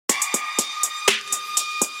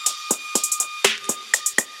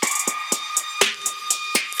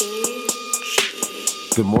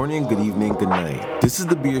Good morning, good evening, good night. This is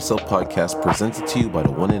the Be Yourself podcast presented to you by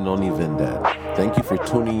the one and only Vendad. Thank you for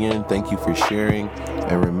tuning in, thank you for sharing,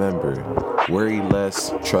 and remember, worry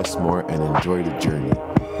less, trust more, and enjoy the journey.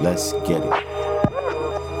 Let's get it.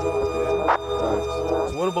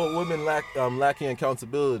 So what about women lacking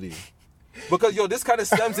accountability? Because this kind of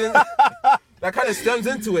stems in. That kind of stems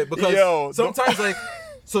into it because sometimes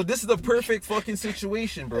so this is the perfect fucking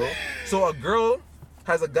situation, bro. So a girl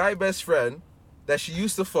has a guy best friend that she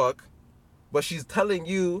used to fuck, but she's telling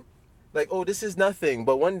you, like, oh, this is nothing.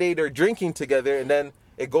 But one day they're drinking together, and then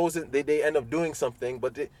it goes in, they end up doing something.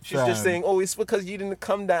 But she's just saying, oh, it's because you didn't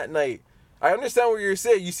come that night. I understand what you're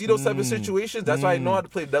saying. You see those type of situations. That's why I know how to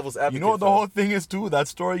play devil's advocate. You know what the whole thing is too? That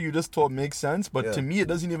story you just told makes sense, but to me, it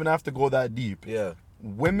doesn't even have to go that deep. Yeah.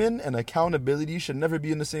 Women and accountability should never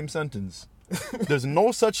be in the same sentence. There's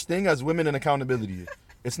no such thing as women and accountability.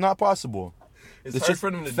 It's not possible. It's hard for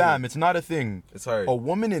them to do. It's not a thing. It's hard. A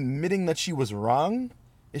woman admitting that she was wrong,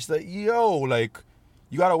 it's like, you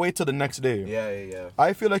gotta wait till the next day. Yeah.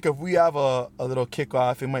 I feel like if we have a little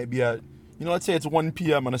kickoff, it might be at, let's say it's 1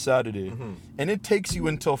 p.m. on a Saturday, and it takes you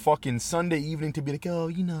until fucking Sunday evening to be like,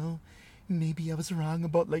 maybe I was wrong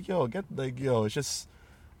about, it's just,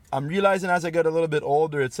 I'm realizing as I get a little bit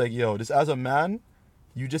older, it's like, just as a man,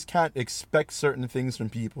 you just can't expect certain things from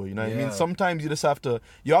people, you know what I mean? Sometimes you just have to,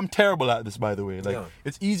 I'm terrible at this, by the way.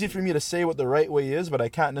 It's easy for me to say what the right way is, but I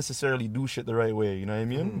can't necessarily do shit the right way, you know what I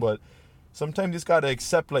mean? But sometimes you just gotta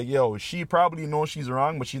accept, she probably knows she's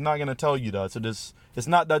wrong, but she's not gonna tell you that. So it's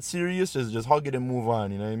not that serious, just hug it and move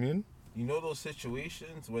on, you know what I mean? You know those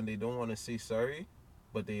situations when they don't want to say sorry,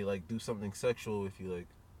 but they, do something sexual with you,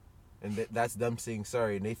 and that's them saying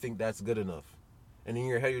sorry, and they think that's good enough. And in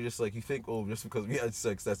your head, you're just like, you think, just because we had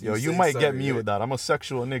sex, that's you might get me with that. I'm a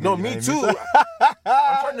sexual nigga. No, me too.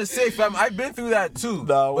 I'm trying to say, fam, I've been through that too.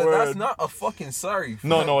 But that's not a fucking sorry. Fam.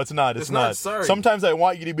 No, it's not. It's not sorry. Sometimes I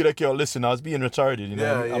want you to be like, listen, I was being retarded. You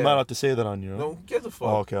know, I'm not allowed to say that on you. No, get the fuck.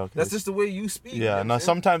 Oh, okay. That's just the way you speak. Yeah. Now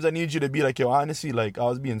sometimes I need you to be like, honestly, I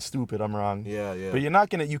was being stupid. I'm wrong. Yeah. But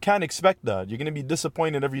you can't expect that. You're gonna be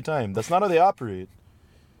disappointed every time. That's not how they operate.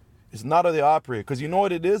 It's not how they operate. Because you know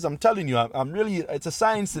what it is? I'm telling you, I'm really, it's a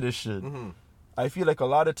science to this shit. I feel like a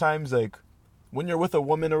lot of times, when you're with a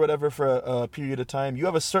woman or whatever for a period of time, you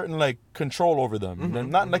have a certain, control over them.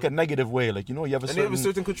 Not in, a negative way. You have a certain... And they have a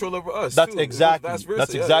certain control over us, That's too. Exactly.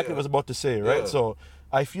 That's exactly what I was about to say, right? Yeah. So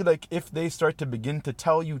I feel like if they start to begin to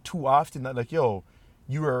tell you too often that,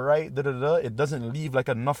 you were right, it doesn't leave,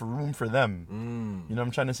 enough room for them. You know what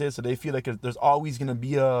I'm trying to say? So they feel like there's always going to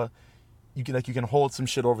be you can hold some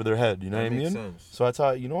shit over their head, you know what I mean? Sense. So that's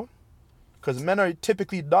how, because men are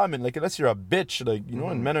typically dominant, unless you're a bitch,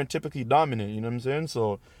 and men are typically dominant, you know what I'm saying?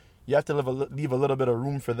 So you have to leave a little bit of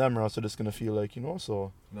room for them, or else they're just going to feel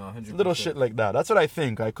so no, 100%. Little shit like that. That's what I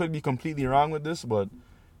think. I could be completely wrong with this, but,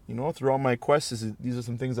 throughout my quests, these are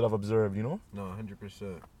some things that I've observed, No,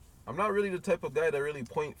 100%. I'm not really the type of guy that really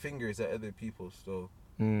point fingers at other people, so...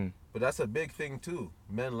 But that's a big thing too.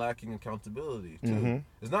 Men lacking accountability too.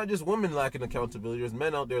 It's not just women lacking accountability. There's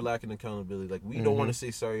men out there lacking accountability. We don't want to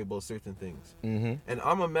say sorry about certain things. And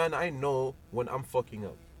I'm a man. I know when I'm fucking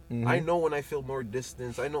up. I know when I feel more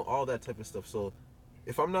distance. I know all that type of stuff. So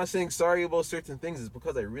if I'm not saying sorry about certain things, it's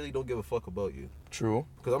because I really don't give a fuck about you. True.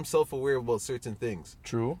 Because I'm self-aware about certain things.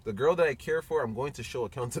 True. The girl that I care for, I'm going to show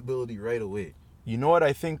accountability right away. You know what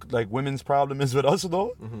I think women's problem is with us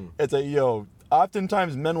though? It's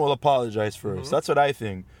oftentimes men will apologize first. That's what I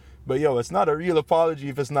think. But it's not a real apology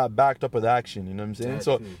if it's not backed up with action, you know what I'm saying?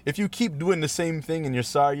 So if you keep doing the same thing and you're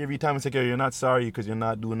sorry every time, it's like, you're not sorry because you're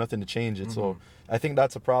not doing nothing to change it. So I think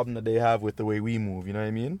that's a problem that they have with the way we move, you know what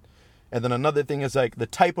I mean? And then another thing is the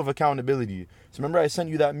type of accountability. So remember I sent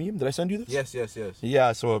you that meme? Did I send you this? Yes.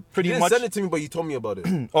 Yeah, so pretty much... You didn't send it to me, but you told me about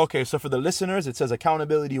it. Okay, so for the listeners, it says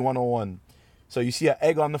accountability 101. So you see an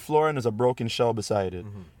egg on the floor and there's a broken shell beside it.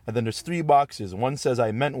 And then there's 3 boxes. One says,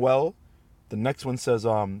 I meant well. The next one says,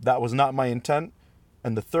 that was not my intent.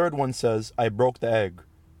 And the third one says, I broke the egg.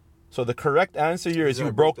 So the correct answer here is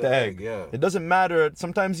you broke the egg. Yeah. It doesn't matter.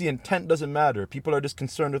 Sometimes the intent doesn't matter. People are just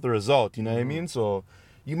concerned with the result. You know what I mean? So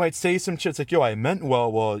you might say some shit. It's like, I meant well.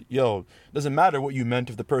 Well, it doesn't matter what you meant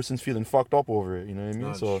if the person's feeling fucked up over it. You know what I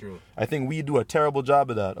mean? So true. I think we do a terrible job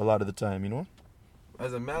of that a lot of the time,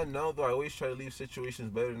 As a man now, though, I always try to leave situations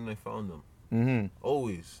better than I found them.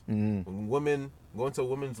 Always. When women go into a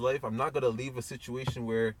woman's life, I'm not going to leave a situation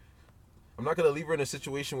where I'm not gonna leave her in a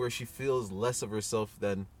situation where she feels less of herself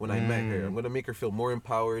than when I met her. I'm gonna make her feel more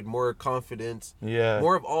empowered, more confident,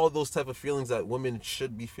 more of all those type of feelings that women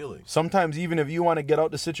should be feeling. Sometimes even if you want to get out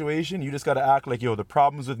the situation, you just gotta act like, yo, the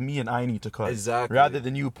problem's with me and I need to cut. Exactly. Rather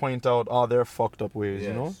than you point out all their fucked up ways,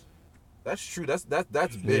 you know? That's true. That's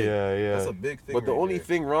big. Yeah. That's a big thing. But the only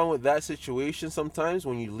thing wrong with that situation sometimes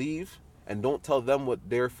when you leave and don't tell them what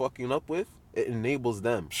they're fucking up with, it enables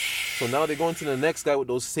them. So now they're going to the next guy with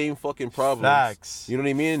those same fucking problems. Facts. You know what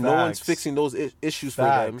I mean? No one's fixing those issues for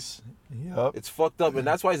them. Yep. It's fucked up, and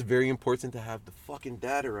that's why it's very important to have the fucking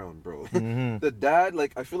dad around, bro. The dad,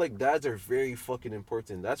 like, I feel like dads are very fucking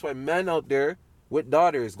important. That's why men out there with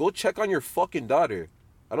daughters, go check on your fucking daughter.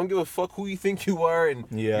 I don't give a fuck who you think you are, and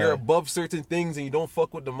you're above certain things, and you don't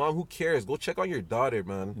fuck with the mom. Who cares? Go check on your daughter,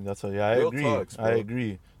 man. That's I agree. Talks, I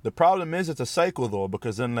agree. The problem is it's a cycle though,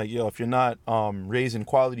 because then like, yo, if you're not raising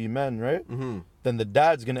quality men, right? Then the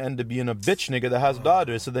dad's gonna end up being a bitch nigga that has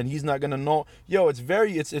daughters, so then he's not gonna know. Yo, it's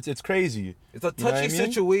crazy. It's a touchy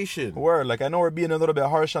situation. Word, like I know we're being a little bit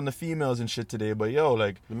harsh on the females and shit today, but yo,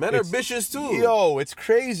 like the men are bitches too. Yo, it's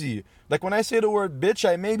crazy. Like when I say the word bitch,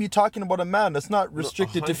 I may be talking about a man. That's not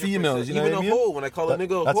restricted to females. You know what I mean? Even a hoe, when I call a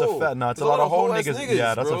nigga a hoe. That's a fact. Nah, it's a lot of hoe niggas.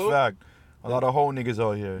 Yeah, that's a fact. A lot of hoe niggas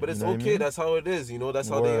out here. But it's okay. That's how it is. You know, that's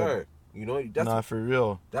how they are. You know, that's for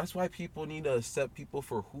real. That's why people need to accept people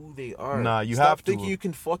for who they are. Nah, you Stop have to. thinking you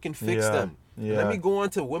can fucking fix them. Yeah. Let me go on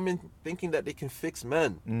to women thinking that they can fix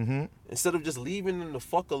men. Instead of just leaving them the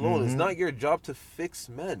fuck alone. It's not your job to fix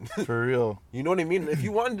men. For real. You know what I mean? If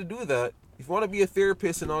you wanted to do that, if you want to be a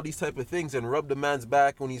therapist and all these type of things and rub the man's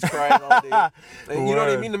back when he's crying all day, and you know what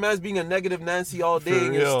I mean? The man's being a negative Nancy all day,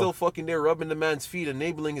 and you're still fucking there rubbing the man's feet,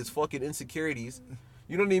 enabling his fucking insecurities.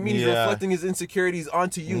 You know what I mean? He's reflecting his insecurities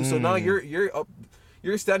onto you. So now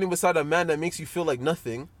you're standing beside a man that makes you feel like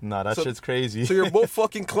nothing. Nah, that shit's crazy. So you're both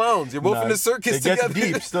fucking clowns. You're both in the circus together. It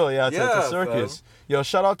gets deep still, yeah. It's like a circus. Fam. Yo,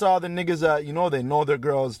 shout out to all the niggas that, you know, they know their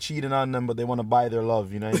girls cheating on them, but they want to buy their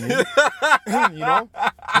love, you know what I mean? You know?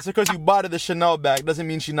 Just because you bought her the Chanel bag doesn't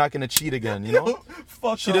mean she's not going to cheat again, you know?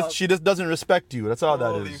 She just doesn't respect you. That's all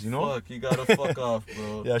that is, you know? Fuck, you gotta fuck off,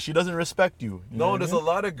 bro. Yeah, she doesn't respect you. No, there's a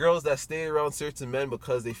lot of girls that stay around certain men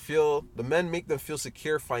because they feel, the men make them feel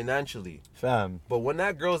secure financially. Fam. But when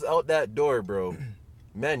that girl's out that door, bro,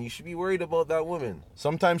 man, you should be worried about that woman.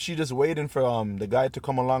 Sometimes she just waiting for the guy to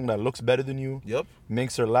come along that looks better than you. Yep.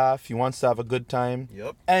 Makes her laugh. He wants to have a good time.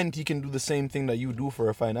 Yep. And he can do the same thing that you do for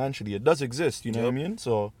her financially. It does exist, you know what I mean?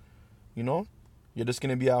 So, you know, you're just going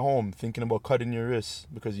to be at home thinking about cutting your wrists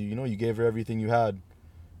because, you know, you gave her everything you had.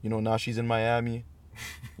 You know, now she's in Miami.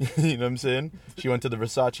 You know what I'm saying? She went to the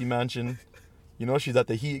Versace mansion. You know, she's at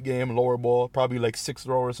the Heat game, lower ball, probably like 6th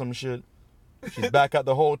row or some shit. She's back at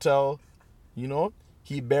the hotel, you know?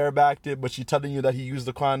 He barebacked it, but she's telling you that he used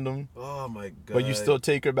the condom. Oh, my God. But you still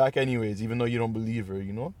take her back anyways, even though you don't believe her,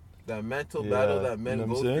 you know? That mental battle that men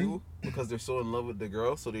go through because they're so in love with the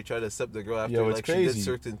girl, so they try to accept the girl after like she did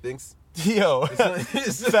certain things. Yo,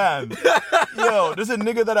 fam. Yo, there's a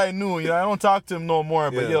nigga that I knew, you know, I don't talk to him no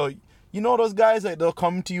more, but yo, you know those guys, like, they'll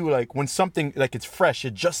come to you, like, when something, like, it's fresh,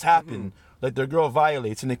 it just happened. Like, their girl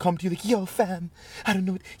violates, and they come to you like, yo, fam, I don't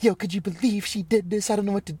know yo, could you believe she did this? I don't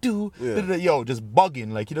know what to do. Yo, just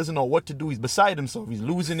bugging. Like, he doesn't know what to do. He's beside himself. He's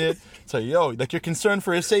losing it. It's like, yo, like, you're concerned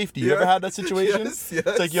for his safety. You ever had that situation? Yes.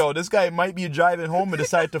 It's like, yo, this guy might be driving home and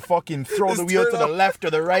decide to fucking throw the wheel to the left or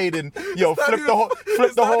the right and, yo, flip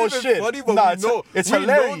the whole shit. Funny, but it's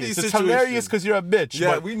hilarious. It's hilarious because you're a bitch.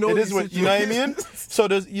 Yeah, but we know it is what, you know what I mean? So,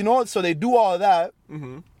 so they do all that.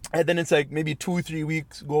 And then it's like maybe 2-3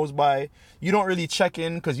 weeks goes by. You don't really check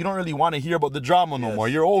in because you don't really want to hear about the drama no more.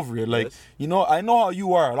 You're over it. Like, you know, I know how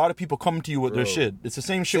you are. A lot of people come to you with their shit. It's the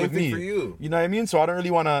same shit with me. For you. You know what I mean? So I don't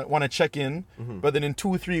really want to check in. But then in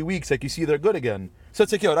 2-3 weeks, like, you see they're good again. So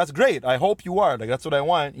it's like, yo, that's great. I hope you are. Like, that's what I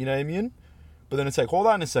want. You know what I mean? But then it's like, hold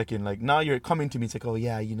on a second. Like, now you're coming to me. It's like, oh,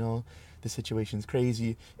 yeah, you know, the situation's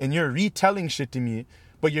crazy. And you're retelling shit to me.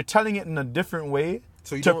 But you're telling it in a different way.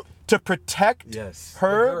 So you to protect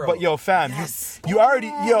her, but yo, fam, you already,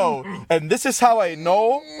 yo, and this is how I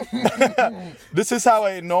know, this is how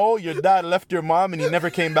I know your dad left your mom and he never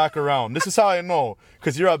came back around. This is how I know,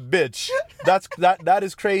 because you're a bitch. That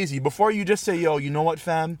is crazy. Before you just say, yo, you know what,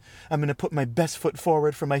 fam, I'm going to put my best foot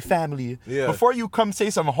forward for my family. Yeah. Before you come say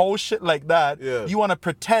some whole shit like that, you want to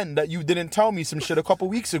pretend that you didn't tell me some shit a couple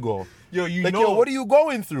weeks ago. Yo, yo, what are you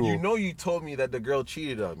going through? You know you told me that the girl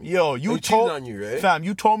cheated on me. Yo, you cheated on you, right? Fam,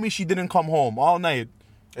 you told me she didn't come home all night.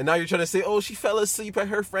 And now you're trying to say, oh, she fell asleep at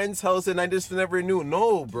her friend's house and I just never knew.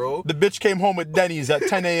 No, bro. The bitch came home with Denny's at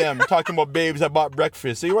 10 a.m. talking about babes that bought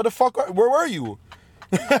breakfast. So where the fuck where were you?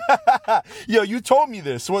 Yo, you told me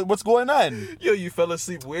this. What's going on? Yo, you fell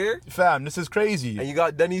asleep where? Fam, this is crazy. And you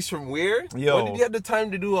got Denny's from where? Yo. When did you have the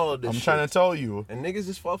time to do all this shit? Trying to tell you. And niggas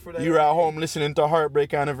just fall for that. You were at home listening to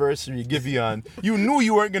Heartbreak Anniversary, Giveon. You knew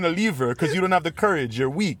you weren't going to leave her because you don't have the courage. You're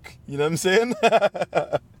weak. You know what I'm saying?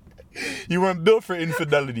 You weren't built for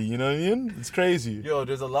infidelity. You know what I mean? It's crazy. Yo,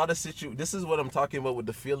 there's a lot of This is what I'm talking about with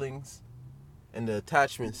the feelings and the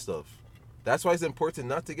attachment stuff. That's why it's important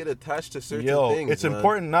not to get attached to certain things. It's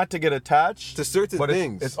important not to get attached to certain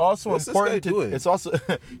things. It's also important to. It's also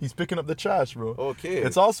he's picking up the trash, bro. Okay.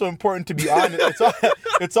 It's also important to be honest.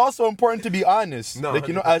 It's also important to be honest. No, like,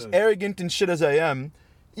 you know, as arrogant and shit as I am.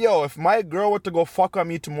 Yo, if my girl were to go fuck on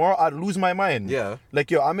me tomorrow, I'd lose my mind. Yeah. Like,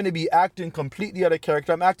 yo, I'm going to be acting completely out of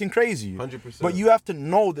character. I'm acting crazy. 100%. But you have to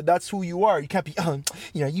know that that's who you are. You can't be,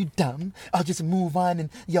 you dumb. I'll just move on and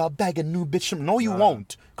y'all bag a new bitch. No, you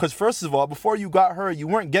won't. Because first of all, before you got her, you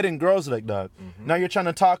weren't getting girls like that. Mm-hmm. Now you're trying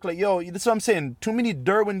to talk like, yo, that's what I'm saying. Too many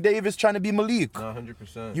Derwin Davis trying to be Malik.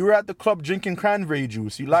 100%. You were at the club drinking cranberry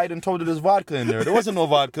juice. You lied and told her there's vodka in there. There wasn't no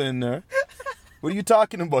vodka in there. What are you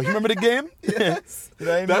talking about? You remember the game? Yes. You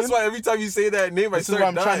know what I mean? That's why every time you say that name, I start dying. This is what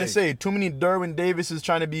I'm trying to say. Too many Derwin Davises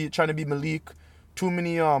trying to be Malik. Too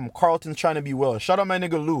many Carltons trying to be Will. Shout out my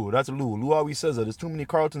nigga Lou. That's Lou. Lou always says that. There's too many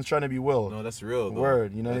Carltons trying to be Will. No, that's real. Though.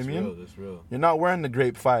 Word. You know what I mean? That's real. You're not wearing the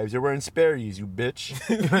grape fives. You're wearing Sperry's, you bitch.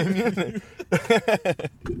 You know what I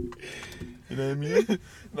mean? You know what I mean?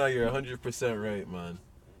 No, you're 100% right, man.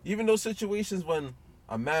 Even those situations when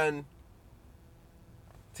a man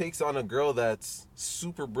takes on a girl that's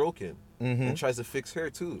super broken and tries to fix her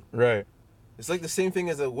too. Right. It's like the same thing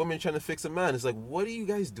as a woman trying to fix a man. It's like, what are you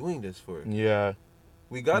guys doing this for? Yeah.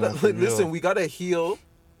 We gotta listen. We gotta heal,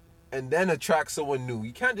 and then attract someone new.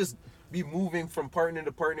 You can't just be moving from partner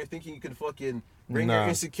to partner thinking you can fucking bring your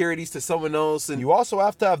insecurities to someone else. And you also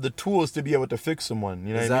have to have the tools to be able to fix someone.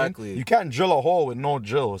 You know what I mean? You can't drill a hole with no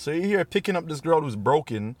drill. So you're here picking up this girl who's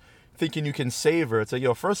broken, thinking you can save her. It's like,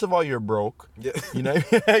 yo, first of all, you're broke. Yeah. You know,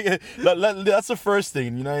 that's the first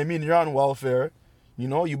thing. You know what I mean? You're on welfare. You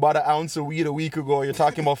know, you bought an ounce of weed a week ago. You're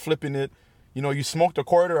talking about flipping it. You know, you smoked a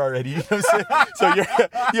quarter already. You know what I'm saying?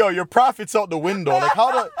 So your profit's out the window. Like,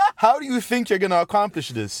 how do you think you're gonna accomplish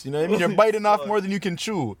this? You know what I mean? You're biting off more than you can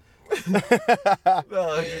chew.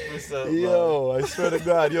 100%. Yo, I swear to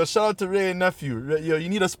God. Yo, shout out to Ray and Nephew. Yo, you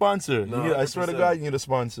need a sponsor. I swear to God, you need a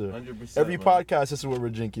sponsor. 100%. Every podcast, this is what we're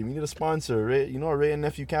drinking. We need a sponsor. Ray, Ray and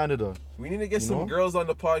Nephew Canada. We need to get some girls on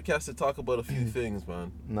the podcast to talk about a few things,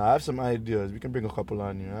 man. Nah, I have some ideas. We can bring a couple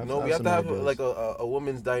on here. We have to have like a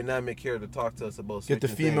woman's dynamic here to talk to us about certain Get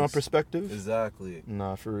the female things. Perspective? Exactly.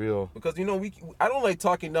 Nah, for real. Because, I don't like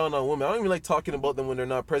talking down on women. I don't even like talking about them when they're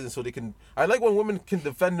not present so they can... I like when women can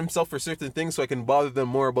defend themselves for certain things so I can bother them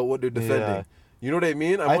more about what they're defending. Yeah. You know what I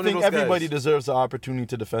mean? I think everybody deserves the opportunity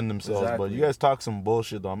to defend themselves, but you guys talk some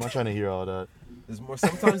bullshit though. I'm not trying to hear all that.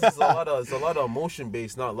 Sometimes it's a lot of emotion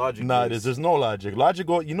based, not logic. Nah, it is. There's no logic.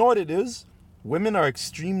 Logical. You know what it is? Women are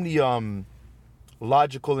extremely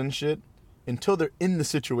logical and shit until they're in the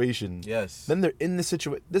situation. Yes. Then they're in the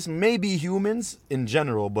situation. This may be humans in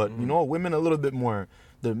general, but women a little bit more.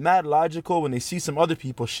 They're mad logical when they see some other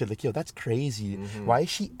people shit like, yo, that's crazy. Why is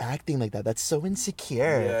she acting like that? That's so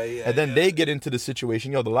insecure. And then they get into the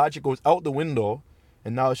situation. Yo, the logic goes out the window,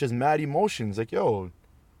 and now it's just mad emotions. Like, yo,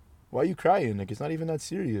 why are you crying? Like, it's not even that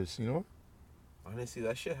serious, Honestly,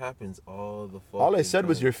 that shit happens all the fucking All I said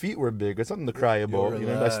was your feet were big. It's nothing to cry about.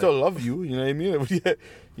 I still love you. You know what I mean?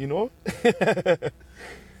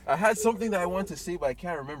 I had something that I wanted to say, but I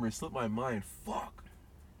can't remember. It slipped my mind. Fuck.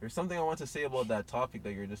 There's something I want to say about that topic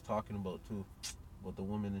that you're just talking about too, about the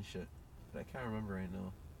women and shit, but I can't remember right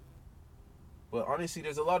now. But honestly,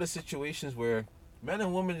 there's a lot of situations where men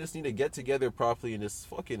and women just need to get together properly and just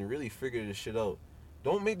fucking really figure this shit out.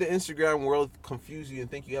 Don't make the Instagram world confuse you and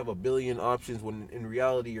think you have a billion options when in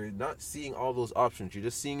reality you're not seeing all those options. You're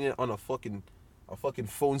just seeing it on a fucking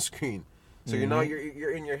phone screen. So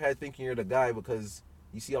you're in your head thinking you're the guy because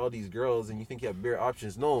you see all these girls and you think you have bare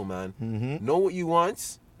options. No, man. Know what you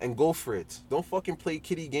want and go for it. Don't fucking play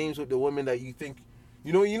kiddie games with the women that you think,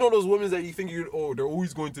 you know those women that you think they're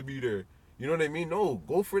always going to be there. You know what I mean? No,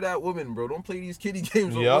 go for that woman, bro. Don't play these kiddie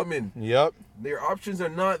games with women. Yep. Their options are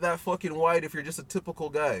not that fucking wide if you're just a typical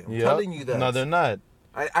guy. I'm telling you that. No, they're not.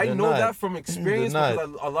 I know that from experience because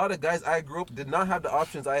a lot of guys I grew up did not have the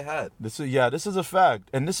options I had. This is a fact.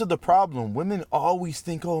 And this is the problem. Women always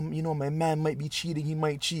think, my man might be cheating. He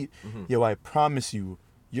might cheat. Yo, I promise you,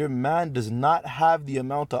 your man does not have the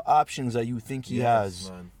amount of options that you think he has.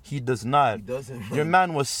 Man. He does not. He doesn't. Man. Your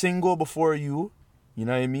man was single before you. You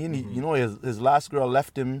know what I mean? His last girl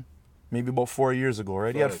left him maybe about 4 years ago,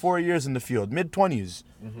 right? Facts. He had 4 years in the field, mid-20s.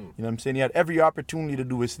 You know what I'm saying? He had every opportunity to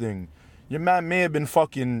do his thing. Your man may have been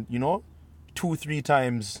fucking, 2-3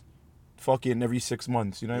 times fucking every 6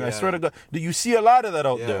 months. You know what I mean? I swear to God. You see a lot of that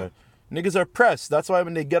out there. Niggas are pressed. That's why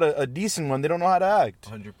when they get a decent one, they don't know how to act.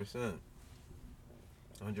 100%.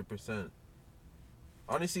 100%.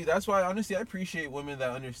 Honestly, that's why, I appreciate women that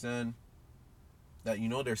understand that,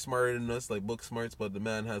 they're smarter than us, like book smarts, but the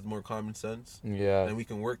man has more common sense. Yeah. And we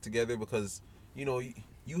can work together because,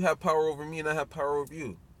 you have power over me and I have power over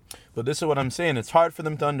you. But this is what I'm saying. It's hard for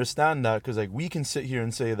them to understand that because, like, we can sit here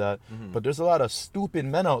and say that, but there's a lot of stupid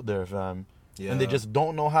men out there, fam. Yeah. And they just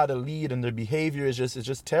don't know how to lead, and their behavior is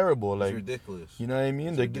just terrible. Like, it's ridiculous. You know what I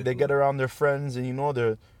mean? They get around their friends,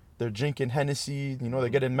 and they're drinking Hennessy. They're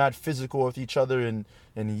getting mad physical with each other and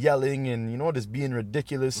yelling and just being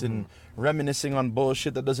ridiculous and reminiscing on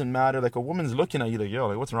bullshit that doesn't matter. Like, a woman's looking at you like, yo,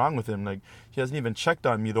 like, what's wrong with him? Like, he hasn't even checked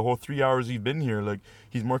on me the whole 3 hours we've been here. Like,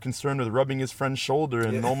 he's more concerned with rubbing his friend's shoulder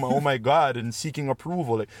and oh my God, and seeking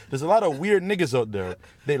approval. Like, there's a lot of weird niggas out there.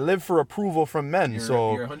 They live for approval from men.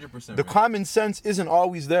 You're 100% the common sense isn't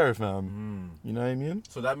always there, fam. You know what I mean?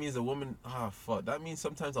 So that means a woman, that means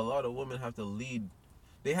sometimes a lot of women have to lead.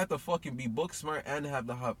 They have to fucking be book smart and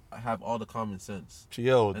have all the common sense.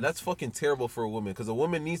 Yo. And that's fucking terrible for a woman, because a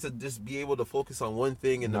woman needs to just be able to focus on one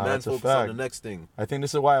thing and the man focus on the next thing. I think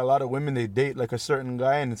this is why a lot of women, they date like a certain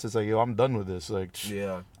guy and it's just like, yo, I'm done with this. Like,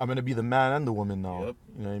 I'm going to be the man and the woman now. Yep.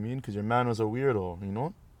 You know what I mean? Because your man was a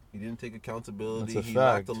weirdo, He didn't take accountability. That's a he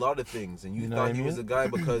fact. lacked a lot of things. And you thought he was a guy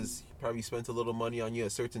because he probably spent a little money on you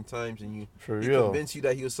at certain times and he convinced you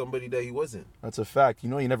that he was somebody that he wasn't. That's a fact. He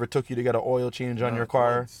never took you to get an oil change on your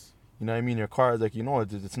car. You know what I mean? Your car is like,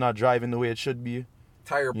 it's not driving the way it should be.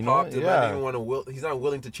 Tire popped. He's not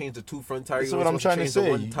willing to change the two front tires. That's what I'm trying to say.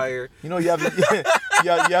 One tire. You haven't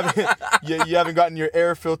you haven't gotten your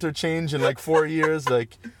air filter changed in like 4 years.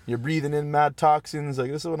 Like, you're breathing in mad toxins.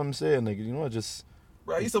 Like, this is what I'm saying. Like, just.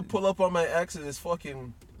 Bro, I used to pull up on my ex and just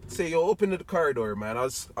fucking say, yo, open the car door, man.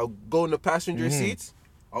 I'll go in the passenger seats.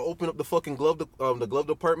 I'll open up the fucking glove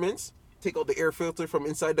departments. Take out the air filter from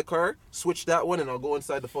inside the car, switch that one, and I'll go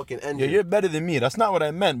inside the fucking engine. Yeah, you're better than me. That's not what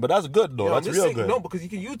I meant, but that's good, though. That's real good. No, because you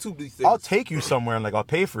can YouTube these things. I'll take you somewhere and, like, I'll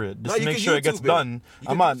pay for it. Just to make sure it gets done.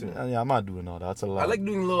 I'm not doing all that. That's a lot. I like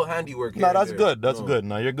doing a little handiwork. No, that's good. That's good.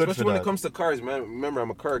 No, you're good especially for that. when it comes to cars, man. Remember,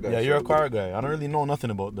 I'm a car guy. Yeah, you're a car guy. I don't really know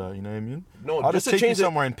nothing about that. You know what I mean? No, I'll just take you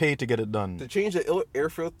somewhere and pay to get it done. To change the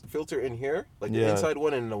air filter in here, like the inside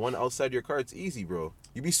one and the one outside your car, it's easy, bro.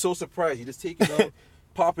 You'd be so surprised. You just take it out.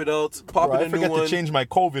 Pop it out, it in a new one. I forget to change my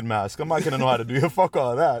COVID mask. I'm not going to know how to do it. Fuck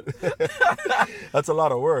all that. That's a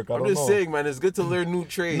lot of work. I'm just saying, man, it's good to learn new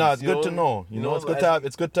trades. No, it's good to know.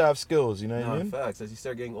 It's good to have skills, you know what I mean? Facts. As you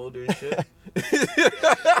start getting older and shit.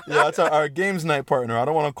 Yeah, that's our games night partner. I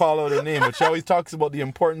don't want to call out her name, but she always talks about the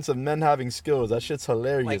importance of men having skills. That shit's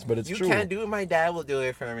hilarious, but it's true. You can't do it, my dad will do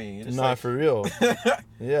it for me. For real.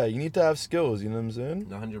 Yeah, you need to have skills, you know what I'm saying?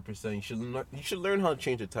 100%. You should learn how to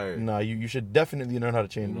change a tire. No, you should definitely learn how to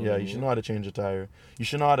change. You should know how to change a tire. You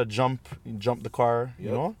should know how to jump the car, you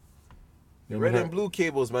know? The red and blue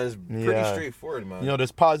cables, man, is pretty straightforward, man.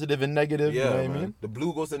 There's positive and negative, you know what I mean? The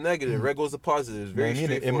blue goes to negative, red goes to positive. It's very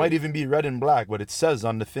straightforward. It might even be red and black, but it says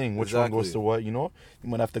on the thing which one goes to what, You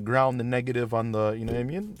might have to ground the negative on the, you know what I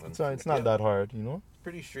mean? It's not that hard,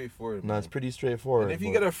 Pretty straightforward, man. No, it's pretty straightforward. And if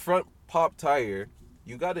you get a front pop tire,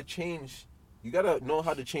 you got to know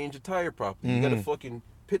how to change the tire properly. You got to fucking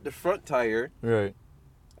pit the front tire. Right.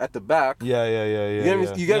 At the back. Yeah. You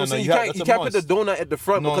can't put the donut at the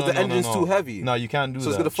front because the engine's too heavy. No, you can't do that. So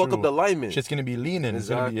it's going to fuck up the alignment. Shit's going to be leaning.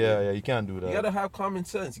 Exactly. You can't do that. You got to have common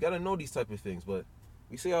sense. You got to know these type of things. But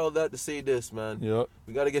we say all that to say this, man. Yep.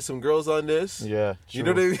 We got to get some girls on this. Yeah, true. You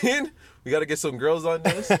know what I mean? We got to get some girls on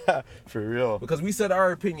this. For real. Because we said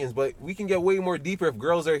our opinions, but we can get way more deeper if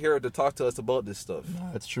girls are here to talk to us about this stuff.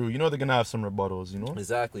 Nah, that's true. They're going to have some rebuttals,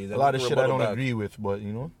 Exactly. A lot of shit I don't agree with, but,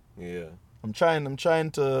 Yeah. I'm trying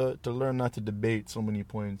to learn not to debate so many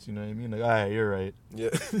points, you know what I mean? Like, all right, you're right. Yeah.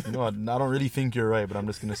 I don't really think you're right, but I'm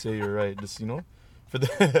just gonna say you're right. Just, for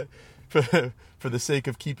the for the sake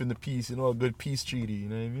of keeping the peace, a good peace treaty, you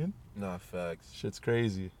know what I mean? Nah, facts. Shit's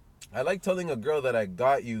crazy. I like telling a girl that I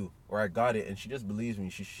got you or I got it and she just believes me.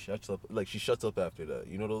 She shuts up after that.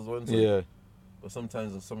 You know those ones? Yeah. But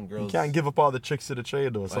sometimes some girls... You can't give up all the tricks to the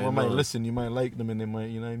trade, though. Someone might listen, you might like them, and they might,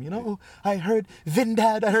 I heard,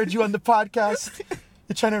 Vindad, I heard you on the podcast.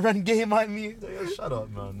 You're trying to run game on me. Shut up,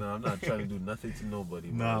 man. No, I'm not trying to do nothing to nobody,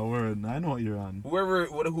 man. Nah, word. I know what you're on.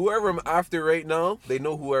 Whoever I'm after right now, they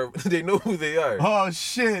know who they are. Oh,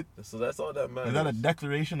 shit. So that's all that matters. Is that a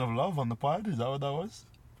declaration of love on the pod? Is that what that was?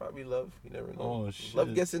 Probably love. You never know. Oh, shit.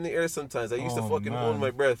 Love gets in the air sometimes. I used to fucking hold my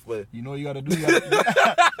breath, but... You know what you gotta do?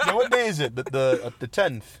 Yo, what day is it? The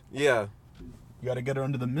 10th? Yeah. You gotta get her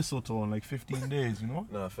under the mistletoe in like 15 days, you know?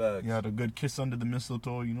 Nah, facts. You had a good kiss under the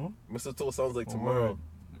mistletoe, you know? Mistletoe sounds like tomorrow.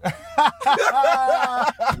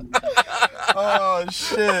 Oh,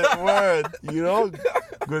 shit, word. You know?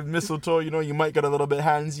 Good mistletoe, you know, you might get a little bit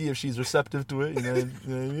handsy if she's receptive to it, you know what I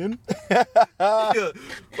mean? Yo,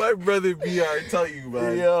 my brother BR, tell you,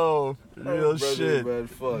 man. Yo, real shit. Man,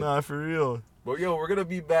 fuck. Nah, for real. But yo, we're gonna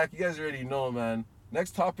be back. You guys already know, man.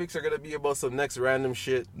 Next topics are gonna be about some next random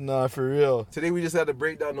shit. Nah, for real. Today we just had to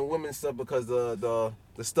break down the women's stuff because the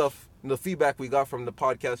stuff, the feedback we got from the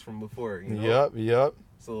podcast from before. You know? Yep.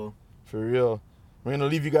 So for real. We're gonna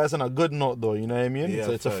leave you guys on a good note though, you know what I mean?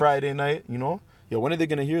 Yeah, it's a Friday night, you know? Yo, when are they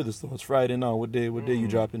gonna hear this though? It's Friday now. What day you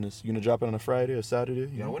dropping this? You gonna drop it on a Friday or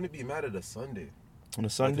Saturday? Yeah, I wouldn't be mad at a Sunday. On a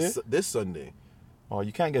Sunday? Like this Sunday. Oh,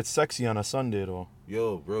 you can't get sexy on a Sunday though.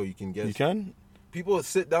 Yo, bro, you can get... You can? People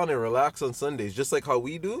sit down and relax on Sundays just like how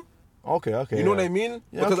we do. Okay. You know what I mean?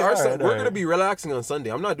 Yeah, because okay, we're going to be relaxing on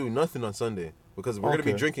Sunday. I'm not doing nothing on Sunday because we're going to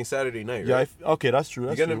be drinking Saturday night, right? Yeah, okay, that's true.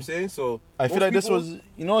 You get what I'm saying? So I feel like this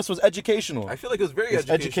was educational. I feel like it was very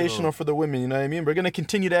educational for the women, you know what I mean? We're going to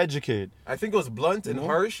continue to educate. I think it was blunt and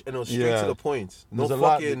harsh and it was straight to the point. No There's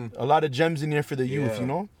fucking... a lot of gems in here for the youth, you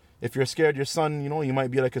know? If you're scared your son, you know, you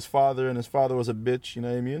might be like his father and his father was a bitch, you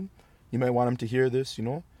know what I mean? You might want him to hear this, you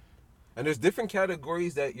know? And there's different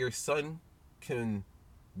categories that your son can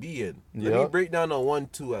be in. Let me break down on 1,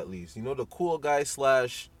 2 at least. You know, the cool guy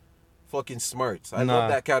 / fucking smarts. I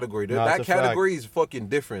love that category. That category is fucking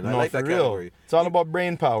different. I like that category. It's all about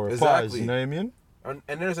brain power. Exactly. Pause, you know what I mean?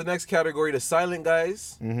 And there's the next category, the silent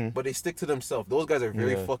guys, but they stick to themselves. Those guys are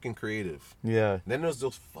very fucking creative. Yeah. And then there's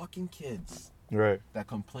those fucking kids. Right. That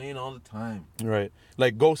complain all the time. Right.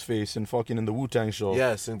 Like Ghostface in the Wu-Tang show.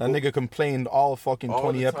 Yes. And that nigga complained all fucking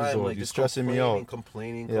 20 episodes. Like, He's stressing me out.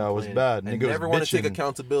 Complaining. Yeah, it was bad. And nigga never want to take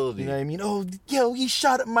accountability. You know what I mean? Oh, yo, he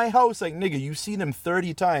shot at my house. Like, nigga, you've seen him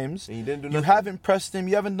 30 times. And you didn't do nothing. You haven't pressed him.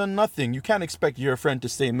 You haven't done nothing. You can't expect your friend to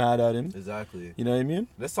stay mad at him. Exactly. You know what I mean?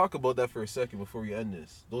 Let's talk about that for a second before we end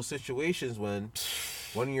this. Those situations when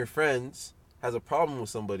one of your friends has a problem with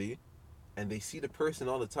somebody and they see the person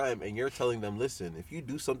all the time and you're telling them, listen, if you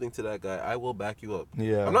do something to that guy, I will back you up.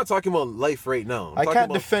 Yeah. I'm not talking about life right now. I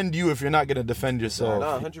can't defend you if you're not going to defend yourself.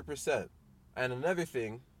 No, 100%. And another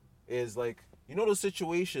thing is, like, you know those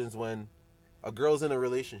situations when a girl's in a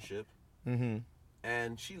relationship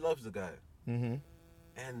and she loves the guy.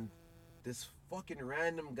 And this fucking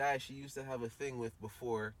random guy she used to have a thing with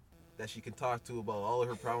before that she can talk to about all of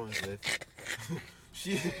her problems with,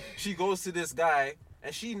 she goes to this guy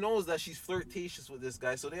and she knows that she's flirtatious with this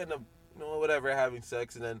guy, so they end up, you know, whatever, having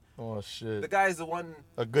sex, and then oh shit, the guy's the one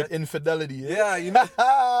infidelity. Yeah, you know,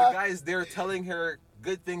 the guy's there telling her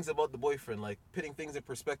good things about the boyfriend, like putting things in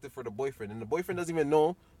perspective for the boyfriend, and the boyfriend doesn't even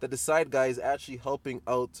know that the side guy is actually helping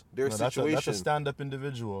out their situation. That's a stand-up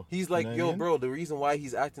individual. He's like, yo, bro, the reason why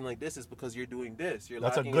he's acting like this is because you're doing this. You're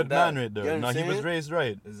that's a good man right there. You know he was raised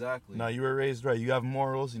right. Exactly. Now you were raised right. You have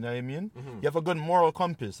morals. You know what I mean? You have a good moral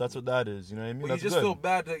compass. That's what that is. You know what I mean? Well, you just feel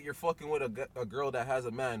bad that you're fucking with a girl that has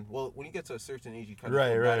a man. Well, when you get to a certain age, you kind of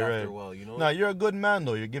feel bad after a while, you know? Now you're a good man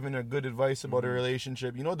though. You're giving her good advice about a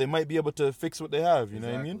relationship. You know, they might be able to fix what they have. You know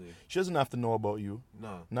what I mean? She doesn't have to know about you.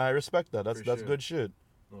 No. Nah, I respect that. That's good shit.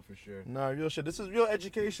 No, for sure. Nah, real shit. This is real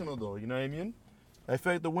educational though, you know what I mean? I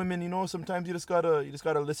feel like the women, you know, sometimes you just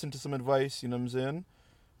gotta listen to some advice, you know what I'm saying?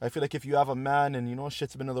 I feel like if you have a man and, you know,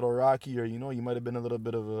 shit's been a little rocky, or, you know, you might have been a little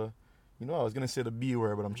bit of a, you know, I was gonna say the B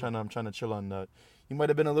word, but I'm trying to chill on that. You might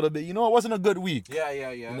have been a little bit, you know, it wasn't a good week. Yeah.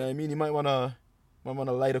 You know what I mean? You might wanna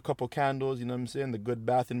light a couple candles, you know what I'm saying? The good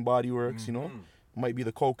Bath and Body Works, you know? It might be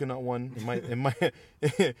the coconut one.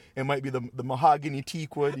 It might be the mahogany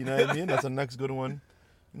teak wood, you know what I mean? That's the next good one.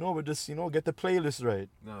 You know, but just, you know, get the playlist right.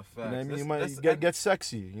 No, facts. You know what I mean? You might get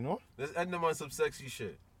sexy, you know? Let's end them on some sexy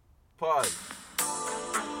shit. Pause. Come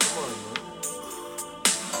on, man.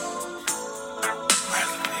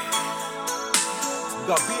 We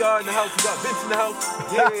got BR in the house. We got Vince in the house.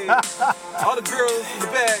 Yeah. All the girls in the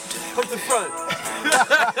back. Come to the front.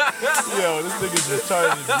 Yo, this nigga's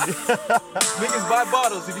retarded. Niggas buy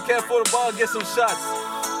bottles. If you can't afford a bottle, get some shots.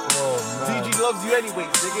 Oh, man. DG loves you anyways,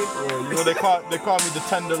 nigga. Yeah, you know, they call me the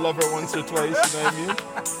tender lover once or twice, you know what I mean?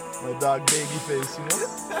 My dog Babyface, you know?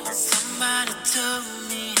 Somebody told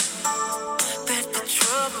me that the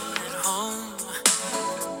trouble at home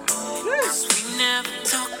is we never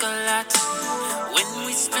talk a lot when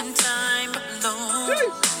we spend time alone.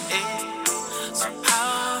 Hey, so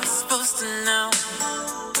how are we supposed to know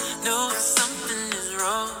if something is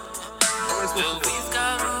wrong? Well, we've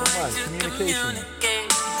got motivational.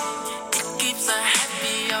 It keeps a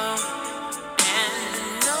happy home, and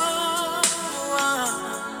no one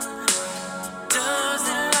does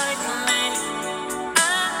it like me. I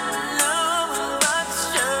know about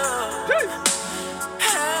you.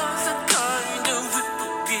 Has a kind of whip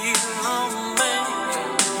appeal on me.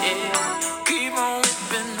 Yeah. Keep on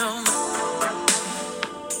whipping on me,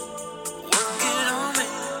 working on me.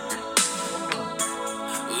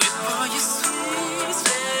 Whip all your sweet,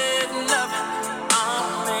 sweet loving on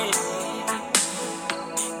me.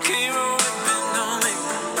 Keep on whipping on me,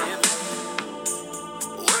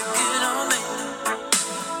 working on me.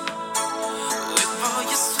 Whip all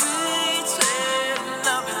your sweet, sweet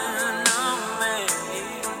loving on me.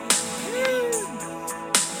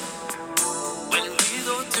 When we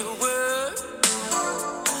go to work,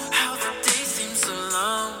 how the day seems so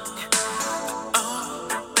long. All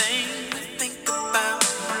the things we think about,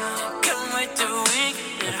 can't wait till we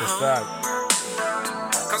get That's a home. fact.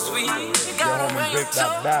 'Cause we Get got home a and break way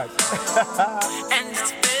that back. and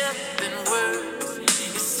it's better than words.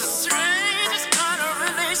 It's the strangest kind of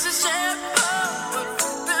relationship. Oh, but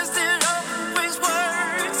this it always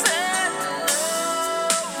works, and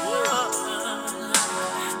no one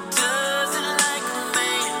does it like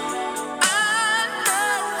me. I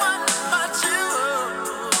know one about you.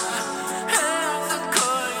 Has a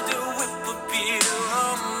kind of whip appeal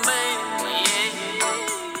on me. Yeah.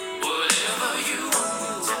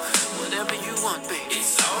 Whatever you want, baby.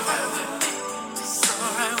 It's alright with me. It's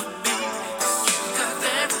alright with me. You got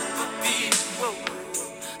that whip appeal. Whoa.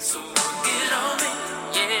 So work it on me.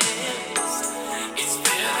 Yes. It's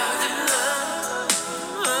better than love.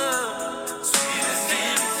 Sweet as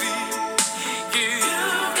anything. You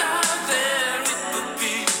got that whip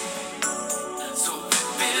appeal. So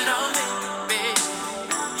whip it on me, baby.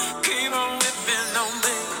 Keep on whipping on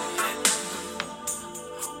me.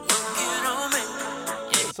 Work it on me.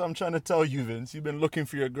 That's what I'm trying to tell you, Vince. You've been looking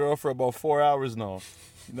for your girl for about 4 hours now.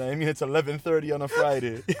 You know what I mean? It's 11:30 on a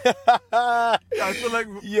Friday. I feel like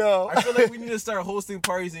we need to start hosting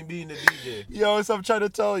parties and being the DJ. Yo, that's what I'm trying to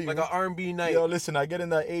tell you. Like an R&B night. Yo, listen, I get in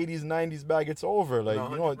that 80s, 90s bag, it's over. Like,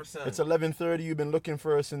 No, you know, 100%. it's 11:30. You've been looking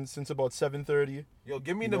for us since about 7:30. Yo,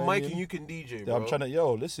 give me You the know what I mic mean? and you can DJ, Yeah, bro. I'm trying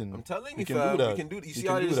to, listen. I'm telling we you, can fam. do that. We can do it. You see We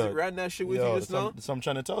how I can do just that. ran that shit with Yo, you just now? that's what I'm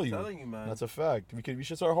trying to tell you. I'm telling you, man. That's a fact. We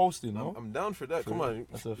should start hosting, no? I'm down for that. Come on.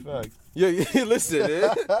 That's a fact. Yeah, listen,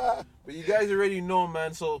 eh? But you guys already know,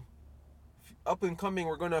 man. So up and coming,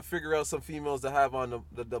 we're gonna figure out some females to have on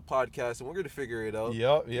the podcast, and we're gonna figure it out.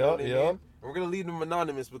 Yep. You know what I mean? And we're gonna leave them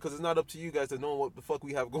anonymous because it's not up to you guys to know what the fuck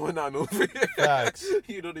we have going on over here. Facts.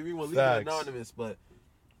 You know what I mean? We'll leave Facts. it anonymous, but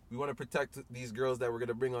we want to protect these girls that we're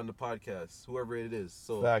gonna bring on the podcast, whoever it is.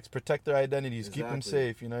 So Facts. Protect their identities. Keep them Exactly.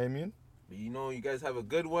 safe. You know what I mean? you know, you guys have a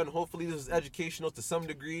good one. Hopefully, this is educational to some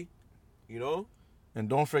degree. You know. And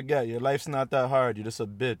don't forget, your life's not that hard. You're just a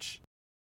bitch.